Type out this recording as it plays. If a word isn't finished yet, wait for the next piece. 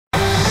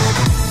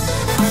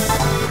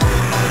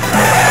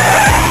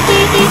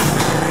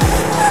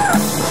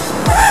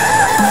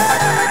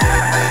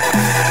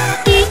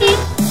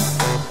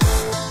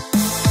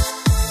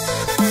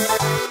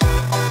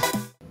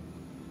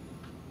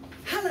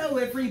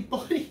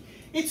everybody,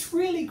 it's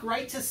really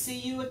great to see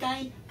you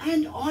again,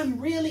 and I'm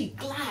really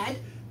glad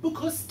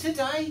because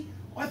today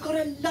I've got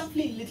a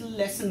lovely little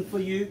lesson for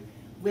you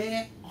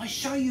where I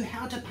show you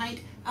how to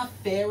paint a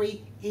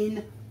fairy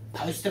in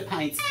poster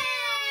paints.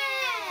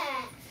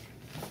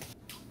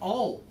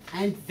 Oh,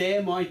 and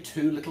they're my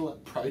two little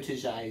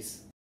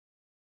proteges.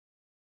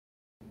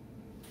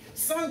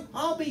 So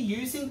I'll be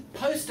using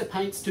poster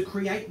paints to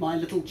create my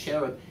little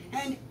cherub,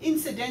 and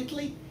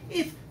incidentally,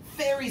 if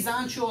fairies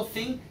aren't your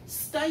thing,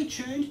 stay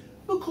tuned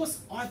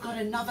because I've got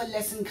another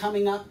lesson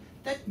coming up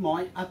that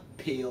might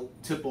appeal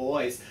to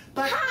boys.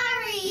 But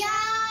hurry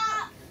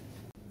up!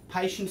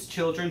 Patience,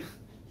 children.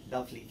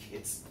 Lovely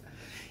kids.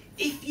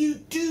 If you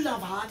do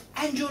love art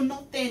and you're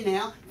not there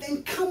now,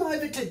 then come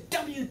over to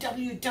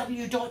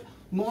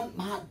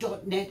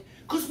www.montmarte.net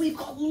because we've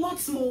got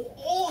lots more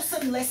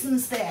awesome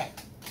lessons there.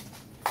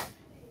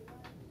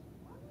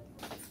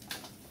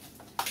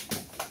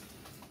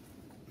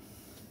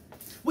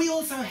 We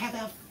also have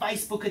our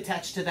Facebook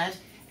attached to that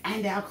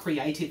and our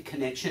Creative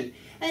Connection.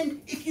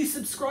 And if you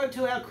subscribe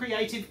to our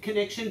Creative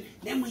Connection,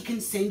 then we can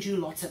send you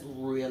lots of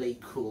really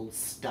cool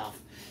stuff.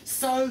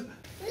 So,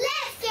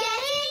 let's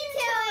get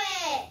into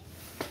it!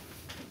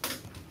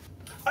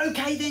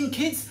 Okay then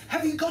kids,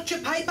 have you got your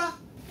paper?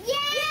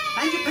 Yeah!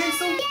 And your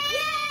pencil?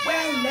 Yeah!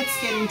 Well,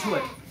 let's get into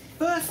it.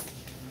 First,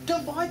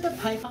 divide the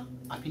paper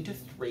up into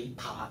 3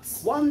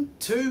 parts. 1,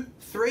 2,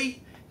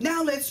 3.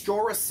 Now let's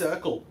draw a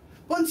circle.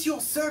 Once your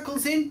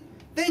circle's in,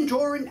 then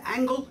draw an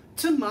angle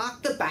to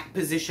mark the back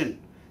position.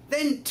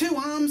 Then 2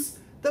 arms,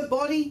 the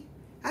body,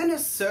 and a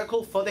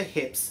circle for the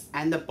hips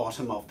and the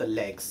bottom of the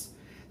legs.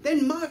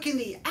 Then mark in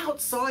the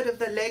outside of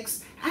the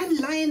legs and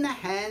lay in the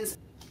hands.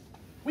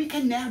 We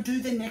can now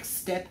do the next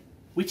step,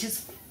 which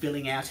is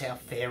filling out our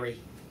fairy.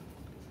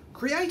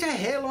 Create a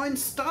hairline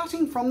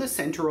starting from the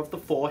centre of the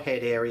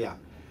forehead area.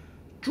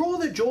 Draw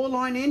the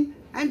jawline in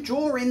and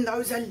draw in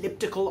those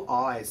elliptical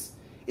eyes.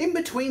 In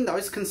between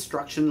those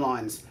construction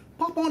lines,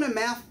 pop on a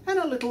mouth and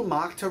a little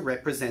mark to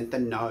represent the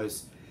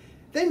nose.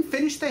 Then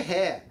finish the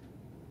hair.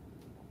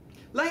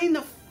 Lay in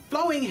the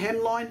flowing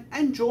hemline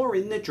and draw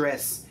in the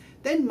dress.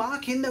 Then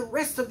mark in the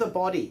rest of the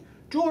body.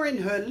 Draw in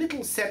her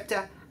little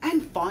sceptre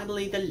and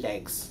finally the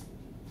legs.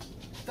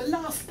 The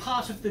last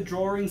part of the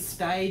drawing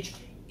stage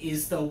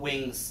is the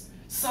wings.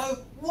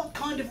 So what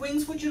kind of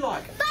wings would you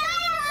like?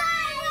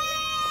 Butterfly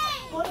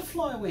wings!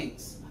 Butterfly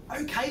wings.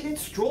 Okay,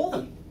 let's draw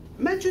them.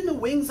 Imagine the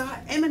wings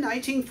are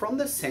emanating from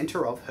the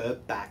centre of her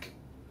back.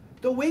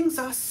 The wings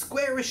are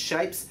squarish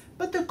shapes,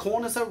 but the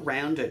corners are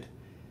rounded.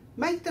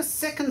 Make the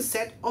second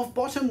set of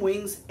bottom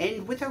wings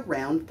end with a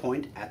round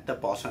point at the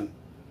bottom.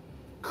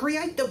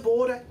 Create the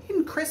border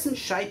in crescent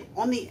shape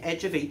on the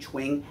edge of each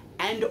wing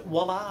and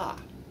voila!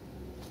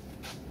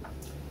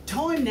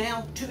 Time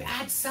now to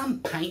add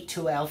some paint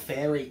to our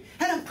fairy.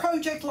 And a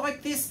project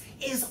like this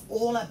is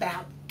all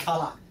about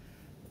colour.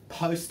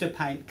 Poster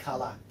paint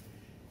colour.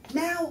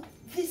 Now,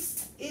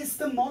 this is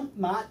the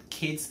Mont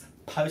Kids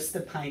poster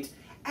paint,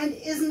 and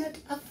isn't it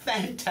a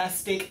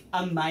fantastic,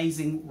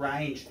 amazing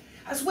range?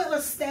 As well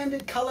as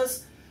standard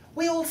colours,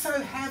 we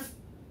also have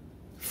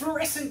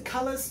fluorescent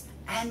colours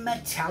and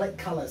metallic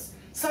colours.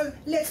 So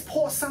let's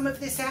pour some of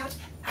this out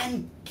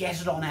and get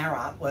it on our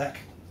artwork.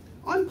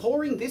 I'm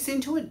pouring this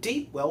into a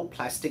deep well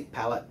plastic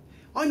palette.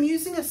 I'm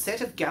using a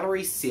set of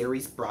Gallery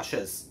Series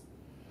brushes.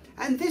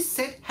 And this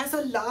set has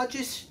a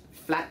largish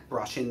flat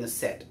brush in the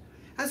set,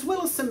 as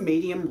well as some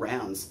medium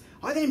rounds.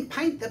 I then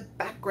paint the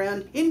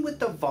background in with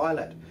the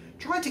violet.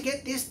 Try to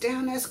get this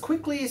down as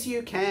quickly as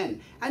you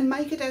can and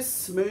make it as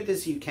smooth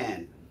as you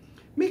can.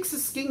 Mix the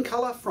skin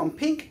colour from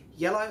pink,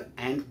 yellow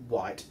and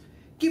white.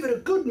 Give it a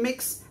good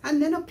mix and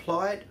then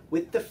apply it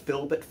with the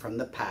filbert from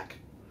the pack.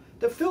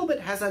 The filbert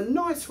has a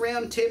nice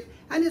round tip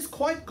and is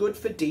quite good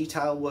for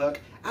detail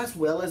work as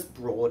well as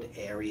broad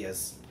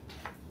areas.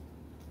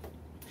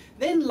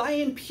 Then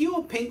lay in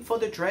pure pink for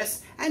the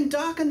dress and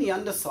darken the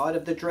underside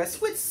of the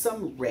dress with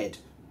some red.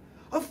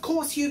 Of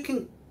course you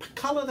can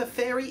colour the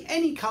fairy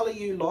any colour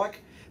you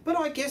like, but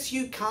I guess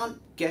you can't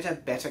get a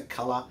better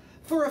colour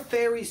for a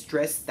fairy's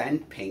dress than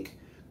pink.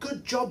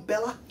 Good job,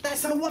 Bella.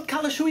 So what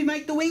colour should we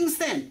make the wings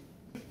then?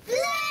 Blue!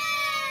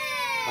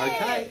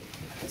 Okay,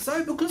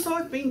 so because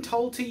I've been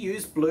told to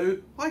use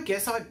blue, I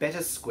guess I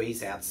better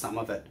squeeze out some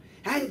of it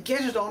and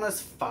get it on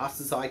as fast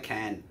as I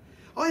can.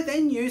 I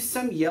then use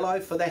some yellow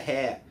for the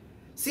hair.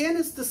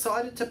 Sienna's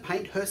decided to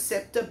paint her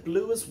sceptre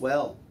blue as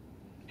well.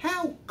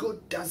 How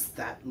good does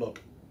that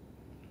look?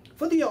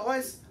 For the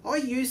eyes, I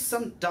use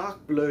some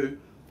dark blue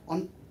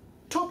on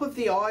top of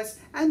the eyes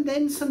and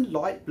then some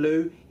light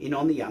blue in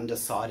on the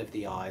underside of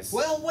the eyes.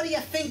 Well, what do you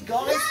think,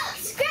 guys?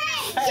 Looks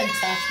great!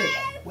 Fantastic.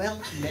 Well,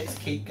 let's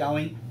keep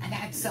going and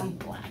add some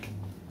black.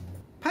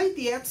 Paint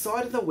the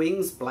outside of the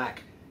wings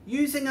black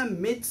using a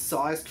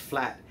mid-sized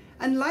flat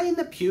and lay in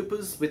the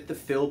pupils with the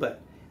filbert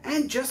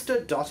and just a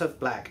dot of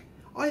black.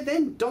 I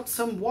then dot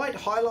some white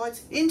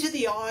highlights into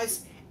the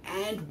eyes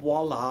and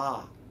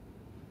voila!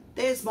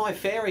 There's my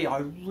fairy. I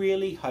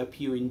really hope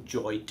you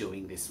enjoyed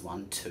doing this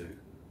one too.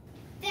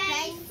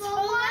 Thanks for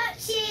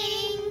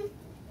watching!